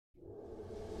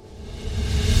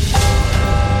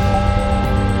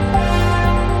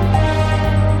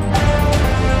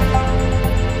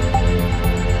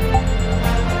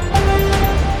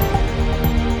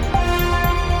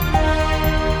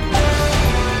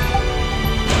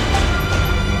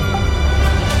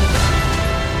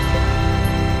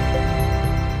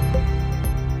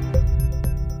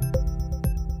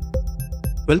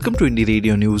Welcome to Indie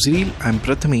Radio Newsreel. I'm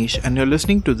Prathamesh and you're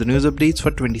listening to the news updates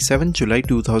for 27 July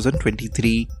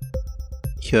 2023.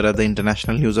 Here are the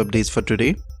international news updates for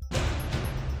today.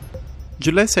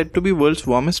 July said to be world's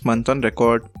warmest month on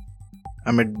record.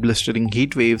 Amid blistering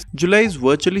heat waves, July is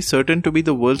virtually certain to be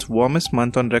the world's warmest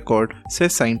month on record,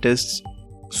 says scientists.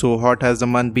 So hot has the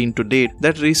month been to date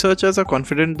that researchers are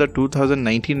confident the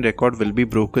 2019 record will be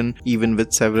broken, even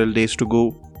with several days to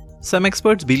go. Some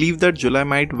experts believe that July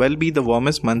might well be the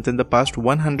warmest month in the past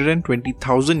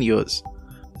 120,000 years.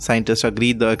 Scientists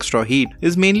agree the extra heat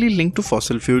is mainly linked to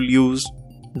fossil fuel use.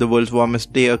 The world's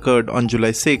warmest day occurred on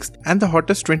July 6th, and the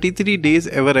hottest 23 days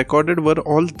ever recorded were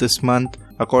all this month,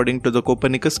 according to the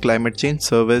Copernicus Climate Change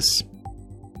Service.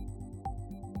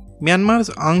 Myanmar's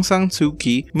Aung San Suu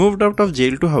Kyi moved out of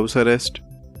jail to house arrest.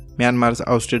 Myanmar's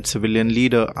ousted civilian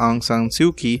leader Aung San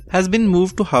Suu Kyi has been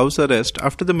moved to house arrest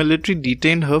after the military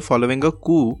detained her following a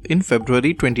coup in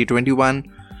February 2021.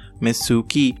 Ms. Suu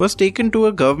Kyi was taken to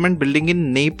a government building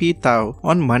in Nay Pyi Taw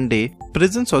on Monday,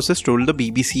 prison sources told the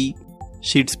BBC.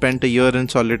 She'd spent a year in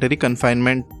solitary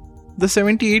confinement. The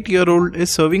 78-year-old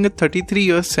is serving a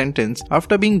 33-year sentence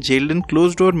after being jailed in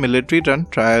closed-door military-run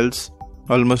trials.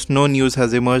 Almost no news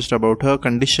has emerged about her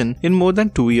condition in more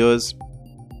than 2 years.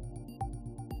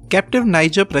 Captive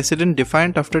Niger president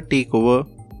defiant after takeover.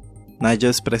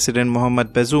 Niger's President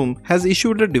Mohamed Bazoum has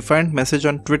issued a defiant message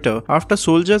on Twitter after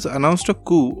soldiers announced a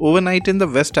coup overnight in the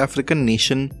West African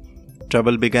nation.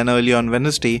 Trouble began early on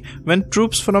Wednesday when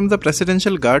troops from the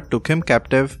Presidential Guard took him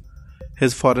captive.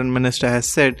 His foreign minister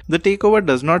has said the takeover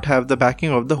does not have the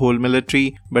backing of the whole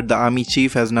military, but the army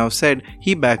chief has now said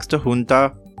he backs the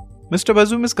junta. Mr.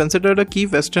 Bazoum is considered a key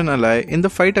Western ally in the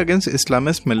fight against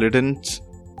Islamist militants.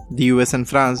 The US and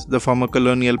France, the former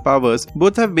colonial powers,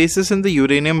 both have bases in the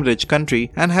uranium-rich country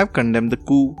and have condemned the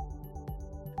coup.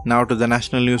 Now to the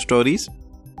national news stories.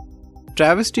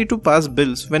 Travesty to pass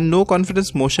bills when no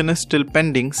confidence motion is still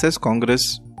pending, says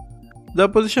Congress. The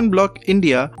opposition bloc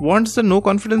India wants the no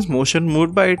confidence motion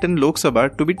moved by it in Lok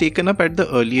Sabha to be taken up at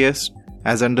the earliest.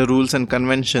 As under rules and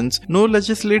conventions, no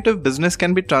legislative business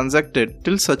can be transacted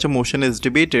till such a motion is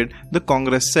debated, the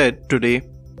Congress said today.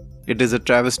 It is a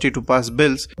travesty to pass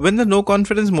bills when the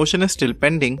no-confidence motion is still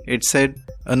pending, it said.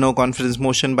 A no-confidence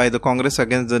motion by the Congress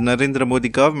against the Narendra Modi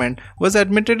government was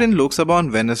admitted in Lok Sabha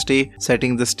on Wednesday,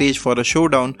 setting the stage for a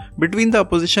showdown between the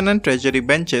opposition and treasury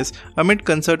benches amid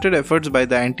concerted efforts by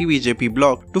the anti-BJP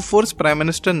bloc to force Prime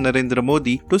Minister Narendra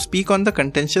Modi to speak on the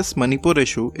contentious Manipur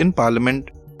issue in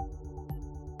Parliament.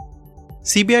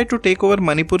 CBI to take over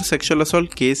Manipur sexual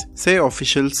assault case, say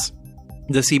officials.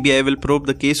 The CBI will probe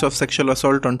the case of sexual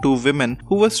assault on 2 women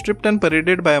who were stripped and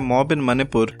paraded by a mob in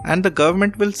Manipur, and the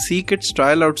government will seek its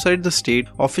trial outside the state,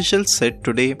 officials said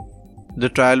today. The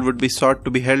trial would be sought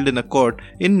to be held in a court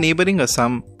in neighbouring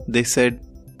Assam, they said.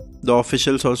 The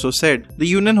officials also said the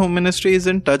Union Home Ministry is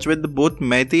in touch with both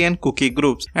Meitei and Kuki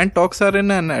groups and talks are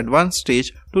in an advanced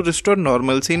stage to restore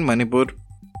normalcy in Manipur.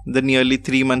 The nearly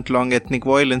 3-month-long ethnic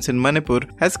violence in Manipur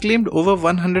has claimed over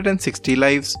 160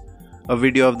 lives. A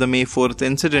video of the May 4th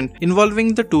incident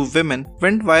involving the 2 women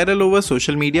went viral over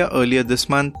social media earlier this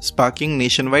month, sparking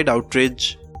nationwide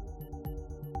outrage.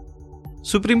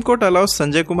 Supreme Court allows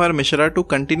Sanjay Kumar Mishra to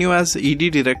continue as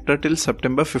ED director till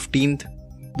September 15th.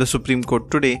 The Supreme Court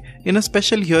today, in a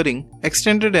special hearing,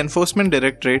 extended Enforcement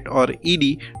Directorate or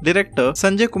ED Director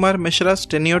Sanjay Kumar Mishra's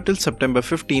tenure till September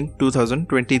 15,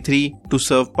 2023 to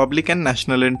serve public and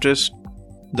national interest.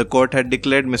 The court had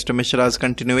declared Mr. Mishra's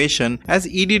continuation as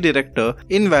ED director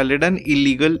invalid and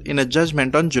illegal in a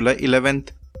judgment on July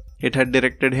 11th. It had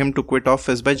directed him to quit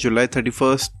office by July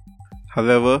 31st.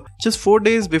 However, just 4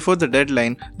 days before the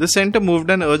deadline, the centre moved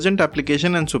an urgent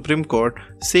application in Supreme Court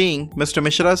saying Mr.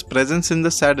 Mishra's presence in the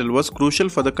saddle was crucial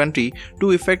for the country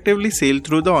to effectively sail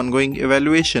through the ongoing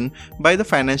evaluation by the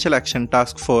Financial Action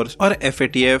Task Force or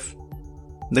FATF.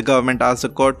 The government asked the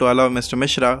court to allow Mr.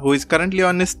 Mishra, who is currently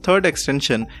on his 3rd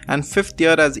extension and 5th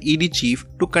year as ED chief,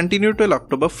 to continue till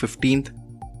October 15th.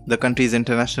 The country's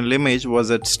international image was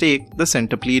at stake, the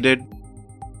centre pleaded.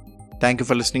 Thank you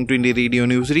for listening to Indie Radio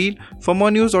Newsreel. For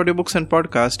more news, audiobooks and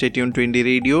podcasts, stay tuned to Indie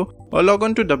Radio or log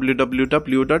on to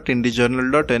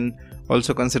www.indiejournal.in.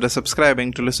 Also consider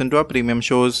subscribing to listen to our premium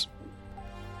shows.